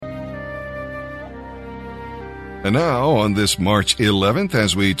And now, on this March 11th,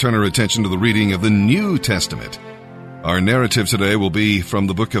 as we turn our attention to the reading of the New Testament, our narrative today will be from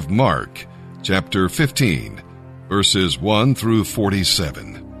the book of Mark, chapter 15, verses 1 through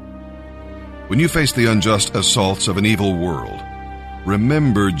 47. When you face the unjust assaults of an evil world,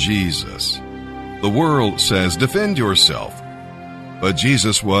 remember Jesus. The world says, defend yourself, but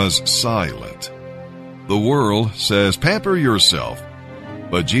Jesus was silent. The world says, pamper yourself,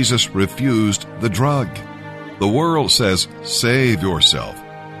 but Jesus refused the drug. The world says, save yourself,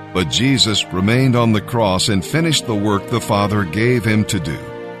 but Jesus remained on the cross and finished the work the Father gave him to do.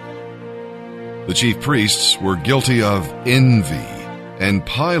 The chief priests were guilty of envy, and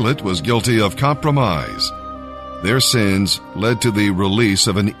Pilate was guilty of compromise. Their sins led to the release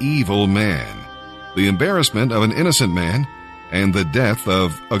of an evil man, the embarrassment of an innocent man, and the death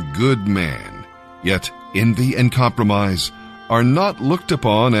of a good man. Yet envy and compromise are not looked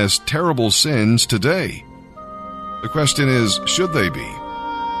upon as terrible sins today. The question is, should they be?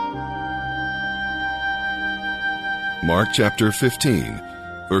 Mark chapter 15,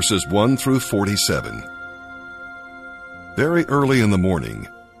 verses 1 through 47. Very early in the morning,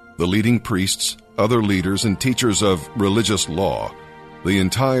 the leading priests, other leaders, and teachers of religious law, the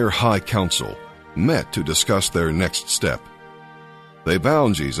entire high council, met to discuss their next step. They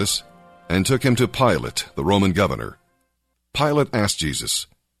bound Jesus and took him to Pilate, the Roman governor. Pilate asked Jesus,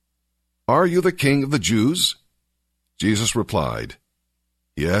 "Are you the king of the Jews?" Jesus replied,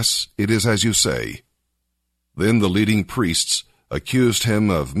 "Yes, it is as you say." Then the leading priests accused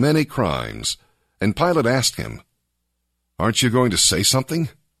him of many crimes, and Pilate asked him, "Aren't you going to say something?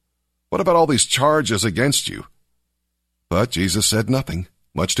 What about all these charges against you?" But Jesus said nothing,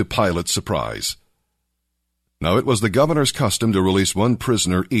 much to Pilate's surprise. Now it was the governor's custom to release one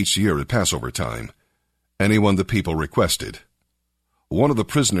prisoner each year at Passover time, anyone the people requested. One of the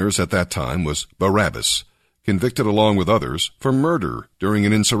prisoners at that time was Barabbas, convicted along with others for murder during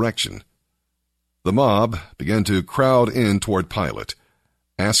an insurrection. The mob began to crowd in toward Pilate,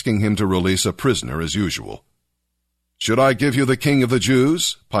 asking him to release a prisoner as usual. "Should I give you the king of the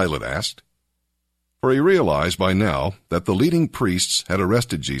Jews?" Pilate asked. For he realized by now that the leading priests had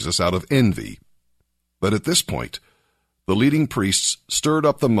arrested Jesus out of envy. But at this point, the leading priests stirred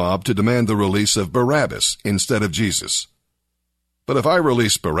up the mob to demand the release of Barabbas instead of Jesus. "But if I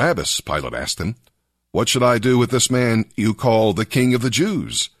release Barabbas," Pilate asked them, "what should I do with this man you call the king of the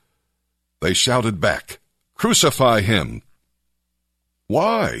Jews?" They shouted back, "Crucify him!"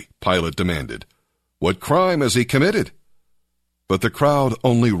 "Why?" Pilate demanded. "What crime has he committed?" But the crowd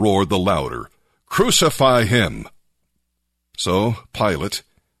only roared the louder, "Crucify him!" So Pilate,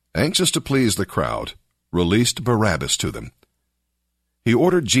 anxious to please the crowd, released Barabbas to them. He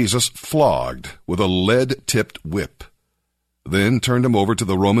ordered Jesus flogged with a lead-tipped whip, then turned him over to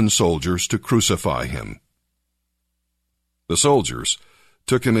the Roman soldiers to crucify him. The soldiers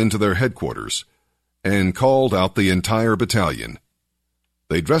took him into their headquarters and called out the entire battalion.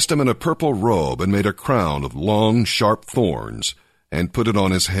 They dressed him in a purple robe and made a crown of long, sharp thorns and put it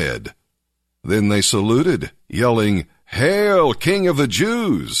on his head. Then they saluted, yelling, "Hail, King of the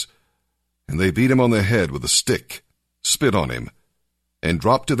Jews!" And they beat him on the head with a stick, spit on him, and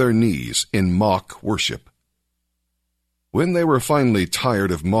dropped to their knees in mock worship. When they were finally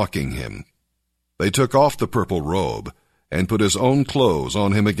tired of mocking him, they took off the purple robe and put his own clothes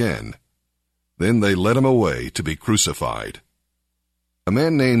on him again. Then they led him away to be crucified. A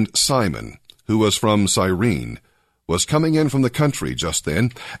man named Simon, who was from Cyrene, was coming in from the country just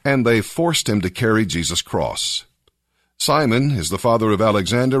then, and they forced him to carry Jesus' cross. Simon is the father of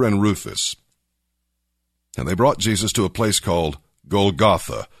Alexander and Rufus. And they brought Jesus to a place called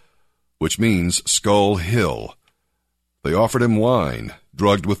Golgotha, which means Skull Hill. They offered him wine,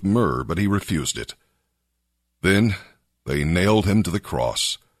 drugged with myrrh, but he refused it. Then they nailed him to the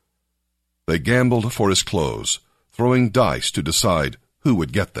cross. They gambled for his clothes, throwing dice to decide who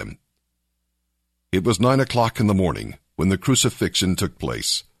would get them. It was 9 o'clock in the morning when the crucifixion took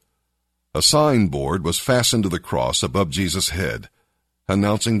place. A signboard was fastened to the cross above Jesus' head,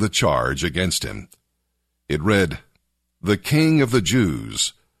 announcing the charge against him. It read, "The King of the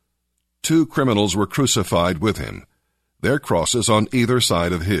Jews." 2 criminals were crucified with him, their crosses on either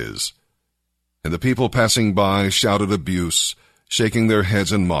side of his. And the people passing by shouted abuse, shaking their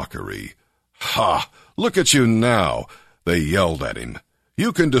heads in mockery. "Ha! Look at you now!" they yelled at him.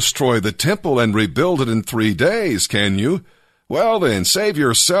 "You can destroy the temple and rebuild it in 3 days, can you? Well then, save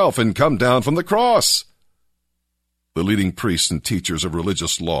yourself and come down from the cross." The leading priests and teachers of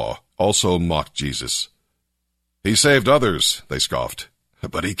religious law also mocked Jesus. "He saved others," they scoffed,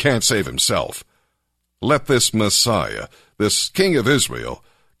 "but he can't save himself. Let this Messiah, this King of Israel,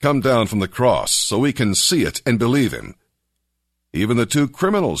 come down from the cross so we can see it and believe him." Even the 2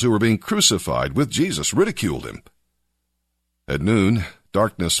 criminals who were being crucified with Jesus ridiculed him. At noon,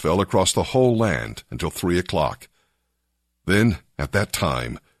 darkness fell across the whole land until 3 o'clock. Then, at that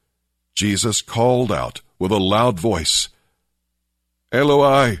time, Jesus called out with a loud voice,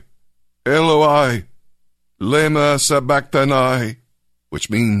 "Eloi, Eloi, lema sabachthani," which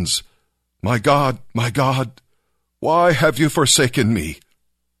means, my God, why have you forsaken me?"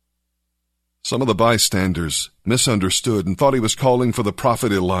 Some of the bystanders misunderstood and thought he was calling for the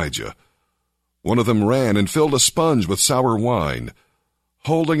prophet Elijah. One of them ran and filled a sponge with sour wine,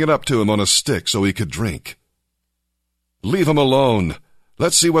 holding it up to him on a stick so he could drink. "Leave him alone.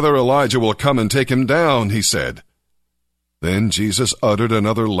 Let's see whether Elijah will come and take him down," he said. Then Jesus uttered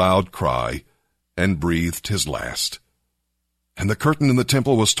another loud cry and breathed his last. And the curtain in the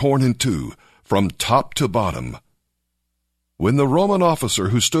temple was torn in two, from top to bottom. When the Roman officer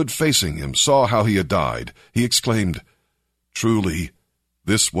who stood facing him saw how he had died, he exclaimed, "Truly,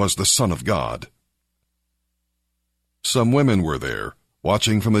 this was the Son of God." Some women were there,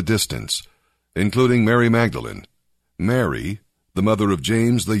 watching from a distance, including Mary Magdalene, Mary, the mother of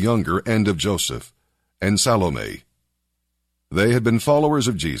James the Younger and of Joseph, and Salome. They had been followers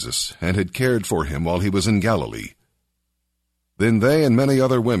of Jesus and had cared for him while he was in Galilee. Then they and many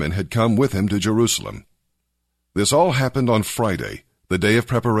other women had come with him to Jerusalem. This all happened on Friday, the day of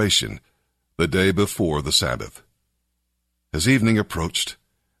preparation, the day before the Sabbath. As evening approached,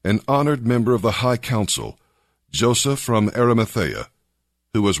 an honored member of the High Council, Joseph from Arimathea,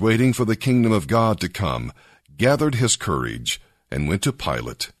 who was waiting for the kingdom of God to come, gathered his courage and went to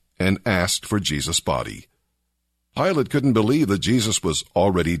Pilate and asked for Jesus' body. Pilate couldn't believe that Jesus was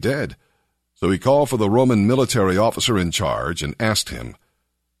already dead, so he called for the Roman military officer in charge and asked him.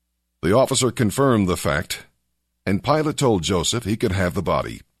 The officer confirmed the fact, and Pilate told Joseph he could have the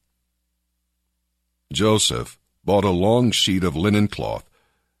body. Joseph bought a long sheet of linen cloth,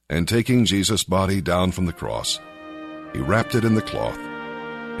 and taking Jesus' body down from the cross, he wrapped it in the cloth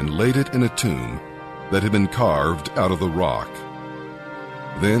and laid it in a tomb that had been carved out of the rock.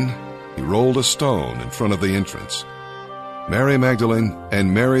 Then he rolled a stone in front of the entrance. Mary Magdalene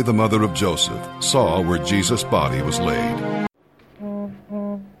and Mary the mother of Joseph saw where Jesus' body was laid.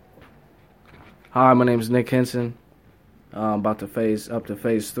 Hi, my name is Nick Henson. I'm about to phase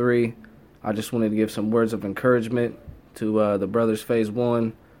 3. I just wanted to give some words of encouragement to the brothers phase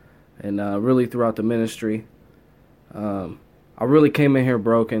 1 and really throughout the ministry. I really came in here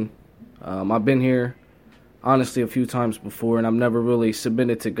broken. I've been here honestly a few times before, and I've never really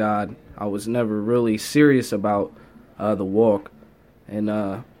submitted to God. I was never really serious about the walk.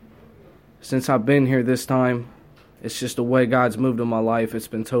 And since I've been here this time, it's just the way God's moved in my life. It's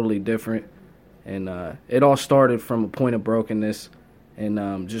been totally different. And it all started from a point of brokenness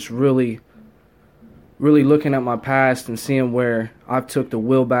and just really looking at my past and seeing where I've took the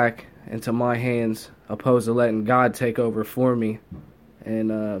will back into my hands opposed to letting God take over for me.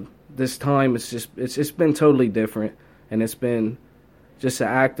 And this time it's been totally different, and it's been just an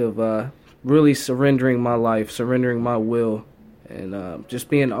act of really surrendering my life, surrendering my will, and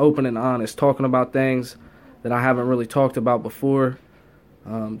just being open and honest, talking about things that I haven't really talked about before.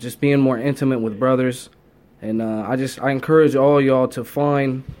 Just being more intimate with brothers. And I encourage all y'all to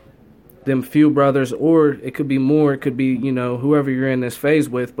find them few brothers, or it could be more, it could be, whoever you're in this phase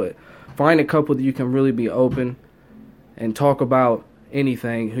with, but find a couple that you can really be open and talk about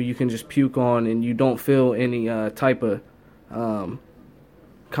anything, who you can just puke on and you don't feel any type of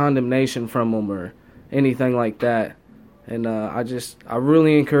condemnation from them or anything like that. And I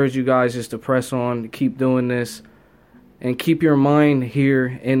really encourage you guys just to press on, to keep doing this. And keep your mind here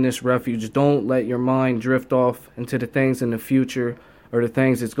in this refuge. Don't let your mind drift off into the things in the future or the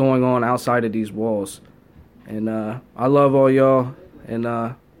things that's going on outside of these walls. And I love all y'all, and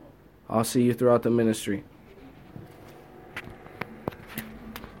I'll see you throughout the ministry.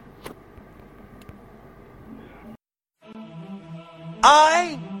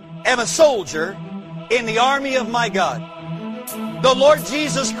 I am a soldier in the army of my God. The Lord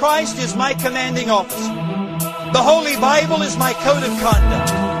Jesus Christ is my commanding officer. The Holy Bible is my code of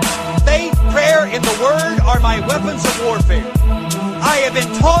conduct. Faith, prayer, and the Word are my weapons of warfare. I have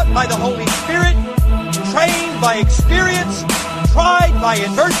been taught by the Holy Spirit, trained by experience, tried by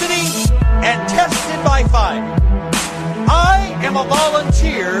adversity, and tested by fire. I am a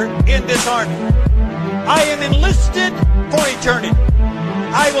volunteer in this army. I am enlisted for eternity.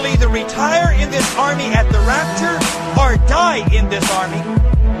 I will either retire in this army at the rapture or die in this army,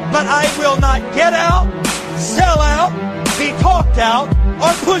 but I will not get out, sell out, be talked out,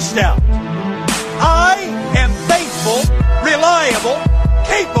 or pushed out. I am faithful, reliable,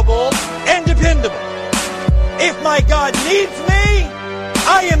 capable and dependable. If my God needs me,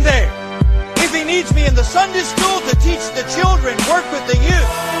 I am there. If He needs me in the Sunday school to teach the children, work with the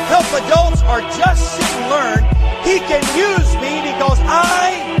youth, help adults, or just sit and learn, He can use me because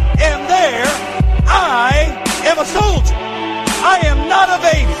I am there. I am a soldier. I am not a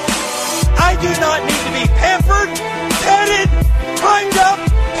baby. I do not need to be pampered, petted, primed up,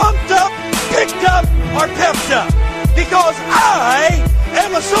 pumped up, picked up, or pepped up, because I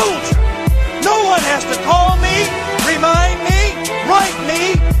am a soldier. No one has to call me, remind me, write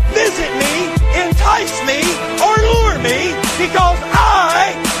me, visit me, entice me, or lure me, because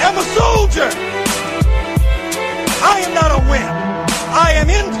I am a soldier. I am not a wimp. I am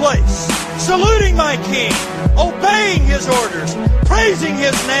in place, saluting my King, obeying His orders, praising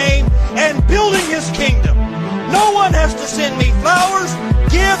His name, and building His kingdom. No one has to send me flowers,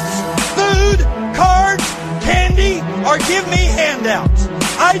 gifts, food, cards, candy, or give me handouts.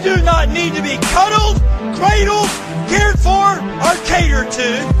 I do not need to be cuddled, cradled, cared for, or catered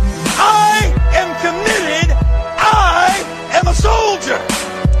to. I am committed. I am a soldier.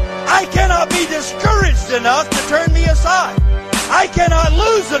 I cannot be discouraged enough to turn me aside. I cannot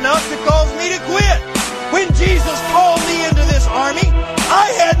lose enough to cause me to quit. When Jesus called me into this army, I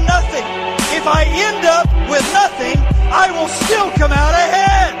had nothing. If I end up with nothing, I will still come out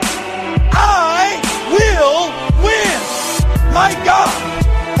ahead. I will win. My God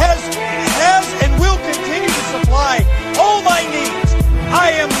has and will continue to supply all my needs.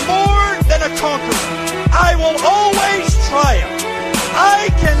 I am more than a conqueror. I will always triumph. I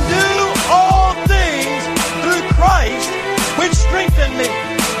can do all things through Christ, which strengthen me.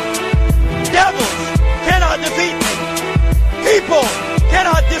 Devils cannot defeat me. People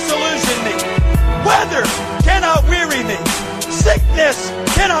cannot disillusion me. Weather cannot weary me. Sickness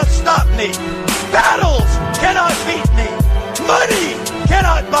cannot stop me. Battles cannot beat me. Money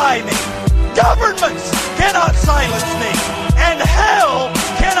cannot buy me. Governments cannot silence me. And hell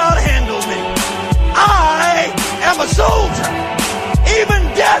cannot handle me. I am a soldier. Even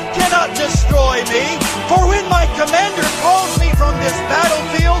death cannot destroy me, for when my commander calls me from this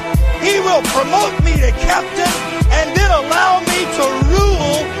battlefield, he will promote me to captain and then allow me to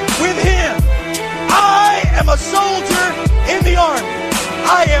rule with him. I am a soldier in the army.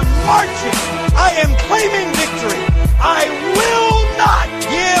 I am marching. I am claiming victory. I will not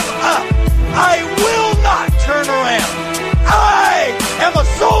give up. I will not turn around. I am a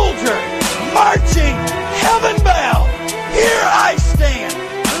soldier marching heaven-bound. Here I stand.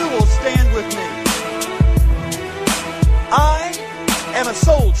 Who will stand with me? I am a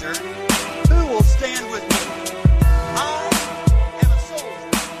soldier. Who will stand with me? I am a soldier.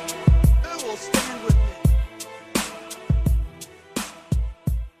 Who will stand with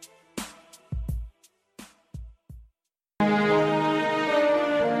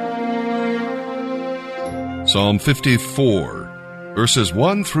me? Psalm 54, verses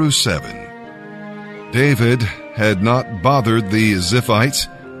 1 through 7. David had not bothered the Ziphites,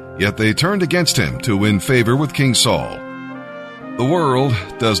 yet they turned against him to win favor with King Saul. The world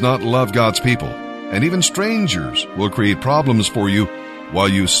does not love God's people, and even strangers will create problems for you while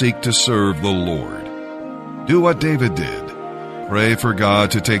you seek to serve the Lord. Do what David did. Pray for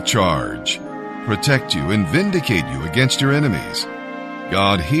God to take charge, protect you, and vindicate you against your enemies.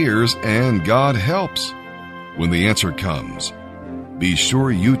 God hears and God helps. When the answer comes, be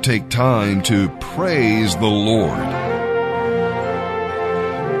sure you take time to praise the Lord.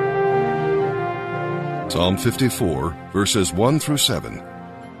 Psalm 54, verses 1 through 7.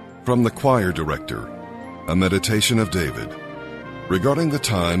 From the choir director, a meditation of David. Regarding the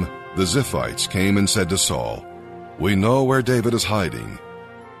time the Ziphites came and said to Saul, "We know where David is hiding,"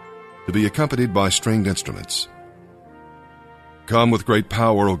 to be accompanied by stringed instruments. Come with great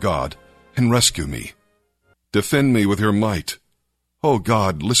power, O God, and rescue me. Defend me with your might. O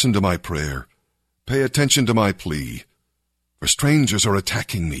God, listen to my prayer. Pay attention to my plea. For strangers are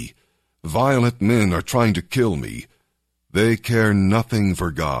attacking me. Violent men are trying to kill me. They care nothing for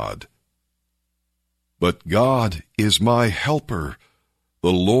God. But God is my helper.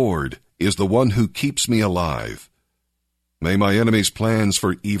 The Lord is the one who keeps me alive. May my enemies' plans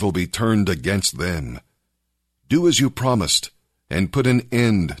for evil be turned against them. Do as you promised, and put an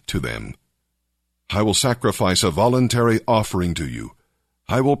end to them. I will sacrifice a voluntary offering to you.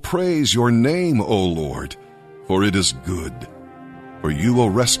 I will praise your name, O Lord, for it is good. For you will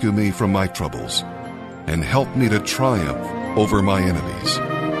rescue me from my troubles, and help me to triumph over my enemies.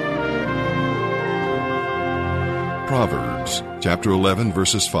 Proverbs chapter 11,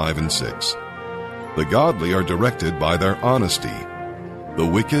 verses 5 and 6. The godly are directed by their honesty. The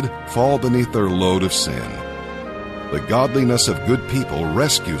wicked fall beneath their load of sin. The godliness of good people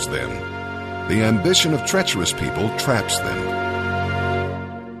rescues them. The ambition of treacherous people traps them.